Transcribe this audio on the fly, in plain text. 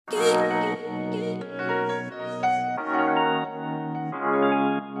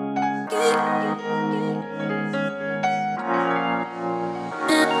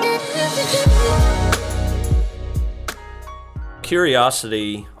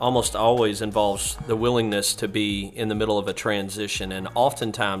curiosity almost always involves the willingness to be in the middle of a transition, and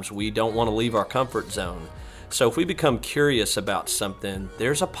oftentimes we don't want to leave our comfort zone. So if we become curious about something,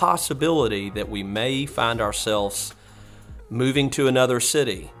 there's a possibility that we may find ourselves moving to another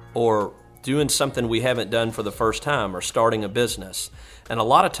city or doing something we haven't done for the first time or starting a business. And a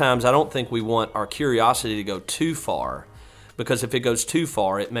lot of times I don't think we want our curiosity to go too far, because if it goes too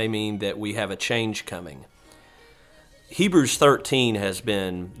far, it may mean that we have a change coming. Hebrews 13 has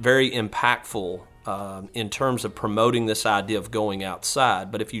been very impactful in terms of promoting this idea of going outside.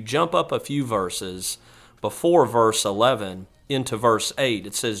 But if you jump up a few verses before verse 11 into verse 8,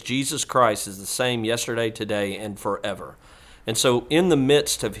 it says, Jesus Christ is the same yesterday, today, and forever. And so in the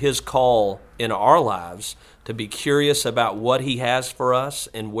midst of his call in our lives to be curious about what he has for us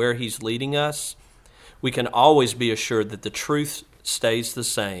and where he's leading us, we can always be assured that the truth stays the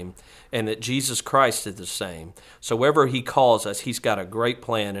same and that Jesus Christ is the same. So wherever he calls us, he's got a great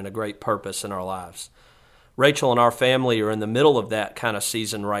plan and a great purpose in our lives. Rachel and our family are in the middle of that kind of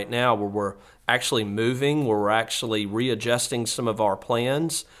season right now where we're actually moving, where we're actually readjusting some of our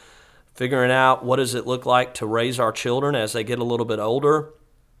plans, figuring out what does it look like to raise our children as they get a little bit older.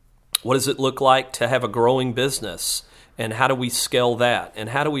 What does it look like to have a growing business? And how do we scale that? And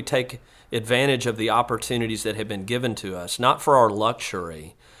how do we take advantage of the opportunities that have been given to us, not for our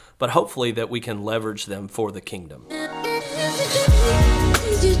luxury, but hopefully that we can leverage them for the kingdom.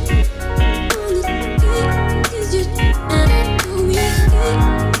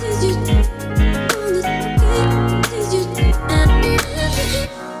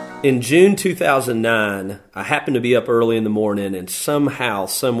 In June 2009, I happened to be up early in the morning, and somehow,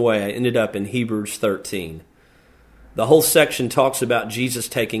 some way, I ended up in Hebrews 13. The whole section talks about Jesus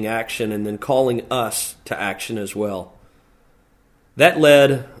taking action and then calling us to action as well. That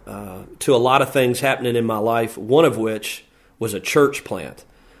led to a lot of things happening in my life, one of which was a church plant.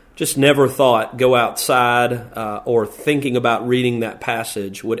 Just never thought go outside or thinking about reading that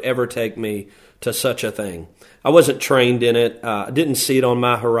passage would ever take me to such a thing. I wasn't trained in it. I didn't see it on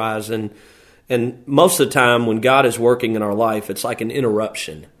my horizon. And most of the time when God is working in our life, it's like an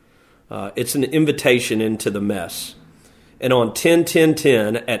interruption. It's an invitation into the mess. And on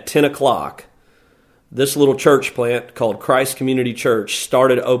 10/10/10 at 10 o'clock, this little church plant called Christ Community Church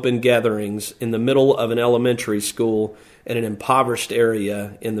started open gatherings in the middle of an elementary school in an impoverished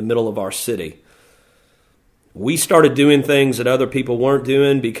area in the middle of our city. We started doing things that other people weren't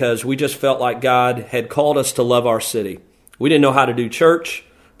doing because we just felt like God had called us to love our city. We didn't know how to do church,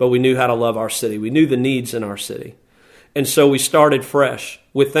 but we knew how to love our city. We knew the needs in our city. And so we started fresh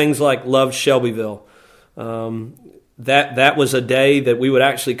with things like Love Shelbyville. That was a day that we would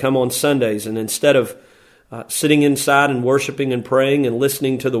actually come on Sundays, and instead of sitting inside and worshiping and praying and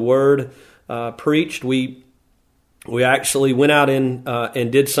listening to the word preached, we actually went out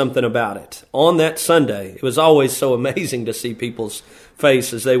and did something about it. On that Sunday, it was always so amazing to see people's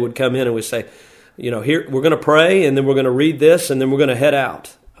face as they would come in and would say, here we're going to pray, and then we're going to read this, and then we're going to head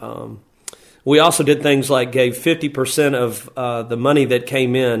out. We also did things like gave 50% of the money that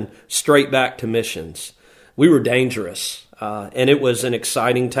came in straight back to missions. We were dangerous, and it was an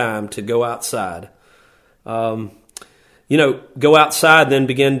exciting time to go outside. Go outside, then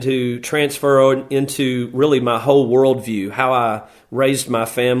begin to transfer into really my whole worldview, how I raised my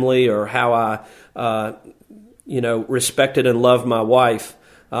family or how I, respected and loved my wife.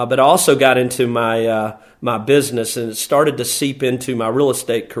 But I also got into my business, and it started to seep into my real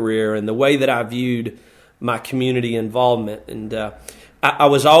estate career and the way that I viewed my community involvement. And I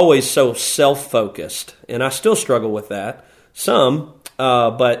was always so self-focused, and I still struggle with that,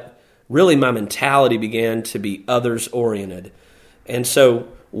 but really my mentality began to be others-oriented. And so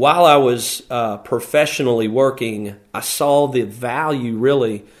while I was professionally working, I saw the value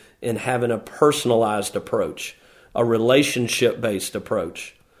really in having a personalized approach, a relationship-based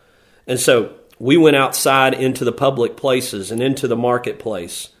approach. And so we went outside into the public places and into the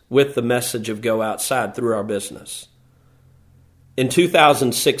marketplace with the message of go outside through our business. In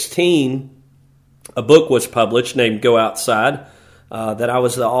 2016, a book was published named Go Outside that I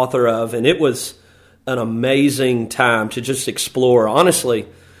was the author of, and it was an amazing time to just explore. Honestly,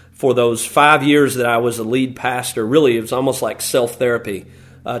 for those 5 years that I was a lead pastor, really it was almost like self-therapy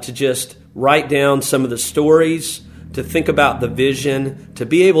to just write down some of the stories, to think about the vision, to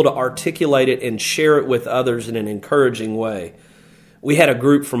be able to articulate it and share it with others in an encouraging way. We had a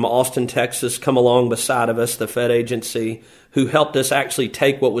group from Austin, Texas come along beside of us, the Fed agency, who helped us actually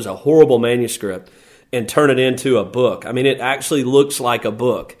take what was a horrible manuscript and turn it into a book. I mean, it actually looks like a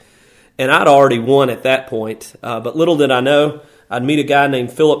book. And I'd already won at that point, but little did I know, I'd meet a guy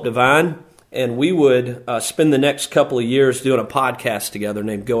named Philip Devine, and we would spend the next couple of years doing a podcast together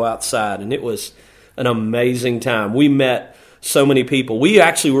named Go Outside, and it was an amazing time. We met so many people. We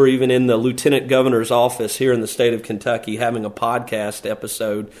actually were even in the Lieutenant Governor's office here in the state of Kentucky having a podcast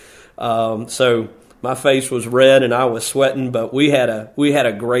episode. So my face was red and I was sweating, but we had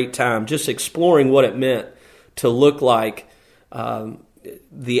a great time just exploring what it meant to look like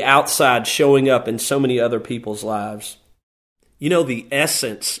the outside showing up in so many other people's lives. You know, the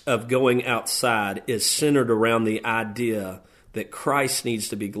essence of going outside is centered around the idea that Christ needs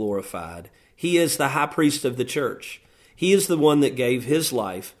to be glorified. He is the high priest of the church. He is the one that gave his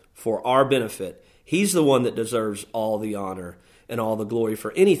life for our benefit. He's the one that deserves all the honor and all the glory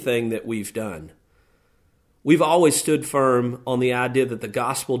for anything that we've done. We've always stood firm on the idea that the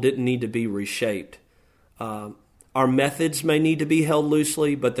gospel didn't need to be reshaped. Our methods may need to be held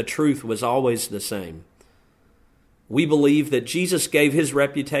loosely, but the truth was always the same. We believe that Jesus gave his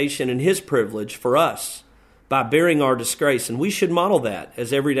reputation and his privilege for us by bearing our disgrace, and we should model that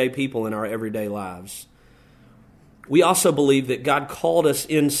as everyday people in our everyday lives. We also believe that God called us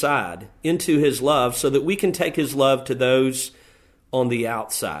inside, into his love, so that we can take his love to those on the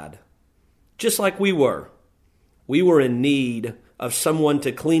outside. Just like we were. We were in need of someone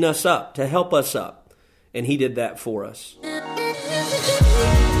to clean us up, to help us up, and he did that for us.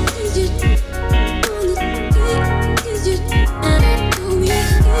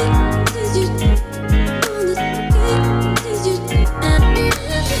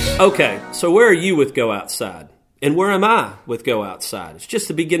 Okay, so where are you with Go Outside? And where am I with Go Outside? It's just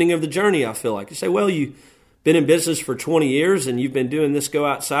the beginning of the journey, I feel like. You say, well, you've been in business for 20 years and you've been doing this Go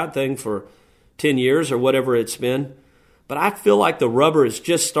Outside thing for 10 years or whatever it's been. But I feel like the rubber is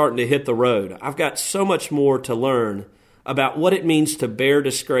just starting to hit the road. I've got so much more to learn about what it means to bear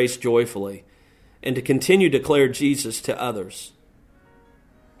disgrace joyfully and to continue to declare Jesus to others.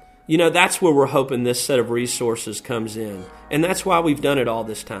 You know, that's where we're hoping this set of resources comes in. And that's why we've done it all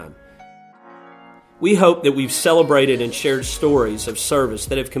this time. We hope that we've celebrated and shared stories of service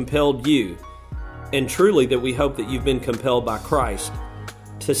that have compelled you, and truly that we hope that you've been compelled by Christ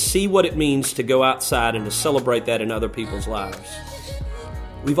to see what it means to go outside and to celebrate that in other people's lives.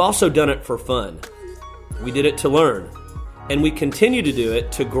 We've also done it for fun. We did it to learn, and we continue to do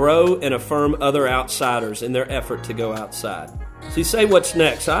it to grow and affirm other outsiders in their effort to go outside. So you say, what's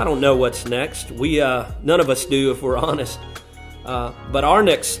next? I don't know what's next. None of us do, if we're honest. But our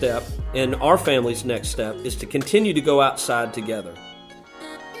next step and our family's next step is to continue to go outside together.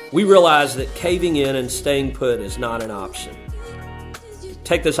 We realize that caving in and staying put is not an option.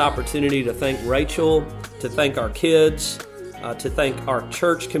 Take this opportunity to thank Rachel, to thank our kids, to thank our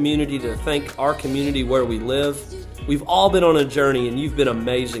church community, to thank our community where we live. We've all been on a journey and you've been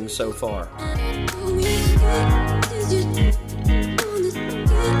amazing so far.